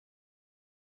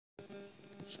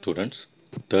Students,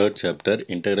 third chapter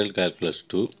Integral Calculus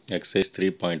 2, exercise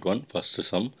 3.1, first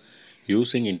sum.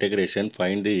 Using integration,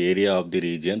 find the area of the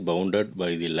region bounded by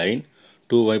the line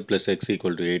 2y plus x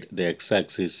equal to 8, the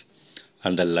x-axis,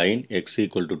 and the line x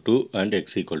equal to 2 and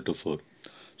x equal to 4.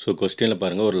 So, question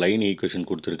பாருங்க ஒரு line equation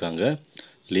கொடுத்திருக்காங்க.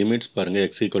 Limits பாருங்க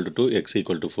x equal to 2, x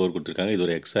equal to 4 கொடுத்திருக்காங்க. இது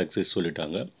ஒரு x-axis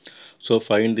சொல்லிட்டாங்க. So,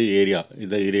 find the area.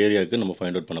 இந்த ஏரியாவுக்கு நம்ம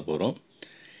find out பண்ண போகிறோம்.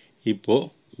 இப்போ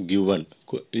given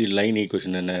line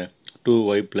equation என்ன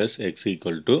 2y plus x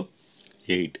equal to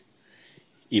 8.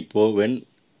 இப்போ when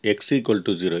x equal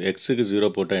to 0, x க்கு 0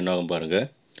 போட்டால் என்ன ஆகும் பாருங்க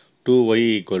 2y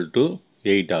equal to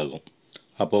 8 ஆகும்.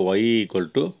 அப்போ y equal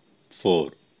to 4.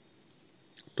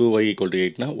 2y equal to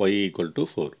 8 னா y equal to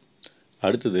 4.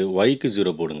 அடுத்தது y க்கு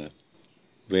 0 போடுங்க.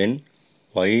 when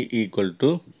y equal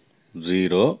to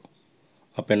 0,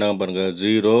 அப்போ என்ன ஆகும் பாருங்க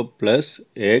 0 plus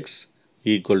x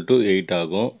equal to 8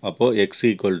 ஆகும். அப்போ x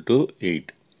equal to 8.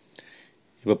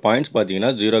 இப்போ பாயிண்ட்ஸ்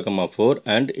பார்த்தீங்கன்னா 0,4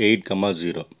 and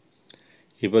 8,0.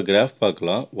 இப்போ கிராஃப்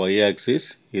பார்க்கலாம் y ஆக்சிஸ்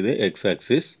இது x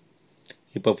ஆக்சிஸ்.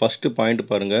 இப்போ ஃபஸ்ட்டு பாயிண்ட்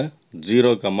பாருங்கள்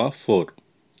 0,4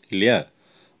 இல்லையா?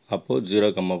 அப்போது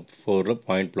 0,4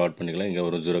 பாயிண்ட் பிளாட் பண்ணிக்கலாம். இங்கே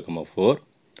வரும் 0,4.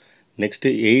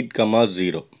 நெக்ஸ்ட்டு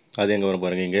 8,0 அது எங்கே வரும்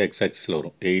பாருங்கள் இங்கே x ஆக்சிஸில்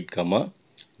வரும்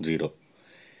 8,0.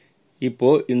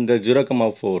 இப்போது இந்த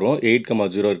 0,4ம்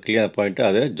 8,0 இருக்கு இல்லையா பாயிண்ட்டு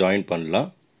அதை ஜாயின் பண்ணலாம்.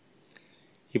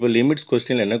 இப்போ லிமிட்ஸ்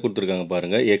கொஸ்டினில் என்ன கொடுத்துருக்காங்க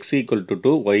பாருங்கள் x equal to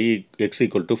 2, y x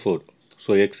equal to 4.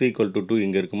 So x equal to 2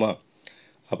 இங்கே இருக்குமா,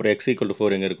 அப்புறம் x equal to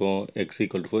 4 எங்கே இருக்கும், x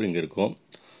equal to 4 இங்கே இருக்கும்.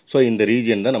 ஸோ இந்த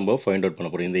ரீஜன் தான் நம்ம ஃபைண்ட் அவுட் பண்ண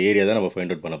போகிறோம், இந்த ஏரியா தான் நம்ம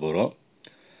ஃபைண்ட் அவுட் பண்ண போகிறோம்.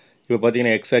 இப்போ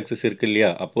பார்த்தீங்கன்னா x ஆக்சிஸ் இருக்குது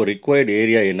இல்லையா, அப்போது ரிக்வயர்டு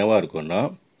ஏரியா என்னவாக இருக்கும்னா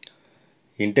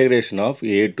integration of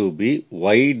a to b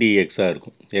y dxஆக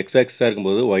இருக்கும். x ஆக்சிஸாக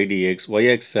இருக்கும்போது y dx, y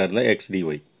ஆக்சிஸாக இருந்தால் x dy.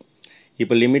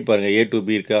 இப்போ லிமிட் பாருங்கள் a to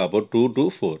b இருக்கா, அப்போது 2 to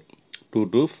 4, 2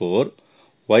 to 4.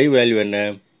 y வேல்யூ என்ன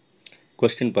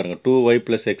கொஸ்டின் பாருங்கள் 2y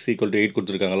plus x equal to 8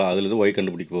 கொடுத்துருக்காங்களா, அதில் y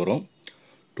கண்டுபிடிக்க போகிறோம்.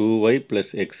 2y plus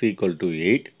x equal to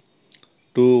 8,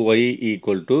 2y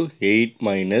equal to 8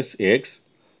 minus x.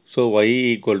 So y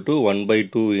equal to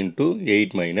 1/2 into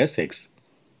 8 minus x.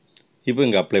 இப்போ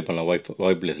இங்கே அப்ளை பண்ணலாம்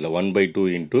y பிளேஸில் 1/2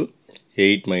 into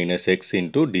 8 minus x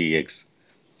into dx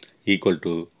equal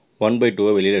to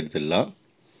 1/2 வெளியில் எடுத்துடலாம்.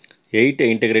 8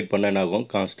 இன்டெகிரேட் பண்ண என்ன ஆகும்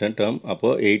கான்ஸ்டன்ட் டேர்ம்,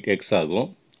 அப்போது 8x ஆகும்.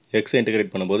 x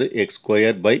இன்டெகிரேட் பண்ணும்போது x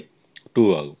ஸ்கொயர் பை 2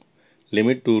 ஆகும்.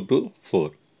 Limit 2 to 4.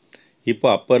 இப்போ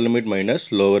upper limit minus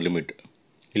lower limit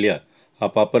இல்லையா,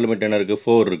 அப்போ அப்பர் லிமிட் என்ன இருக்குது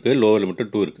 4 இருக்குது, லோவர் லிமிட்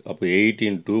 2 இருக்குது. அப்போ 8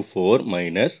 into 4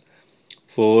 minus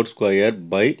 4 square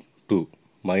by 2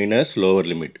 minus lower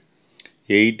limit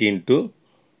 8 into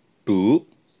 2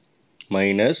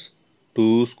 minus 2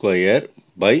 square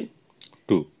by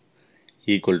 2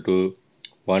 equal to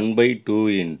 1/2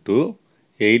 into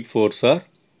 8 4s are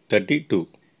 32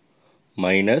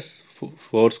 minus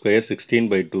 4 square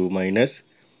 16/2 minus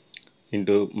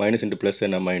into plus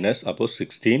and minus, அப்போ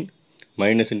 16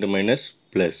 minus into minus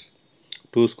plus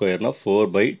 2 square na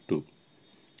 4/2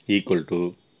 equal to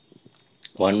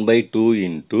 1/2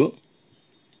 into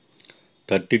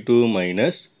 32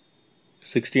 minus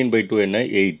 16/2 என்ன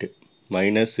 8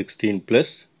 minus 16 plus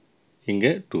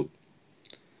இங்கே 2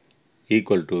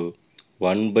 equal to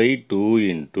 1/2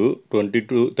 into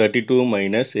 32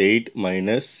 minus 8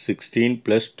 minus 16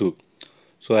 plus 2.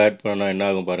 So add பண்ணால் என்ன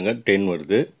ஆகும் பாருங்கள் 10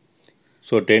 வருது.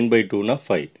 So 10/2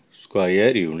 5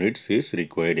 square units is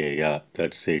required area.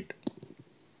 That's it.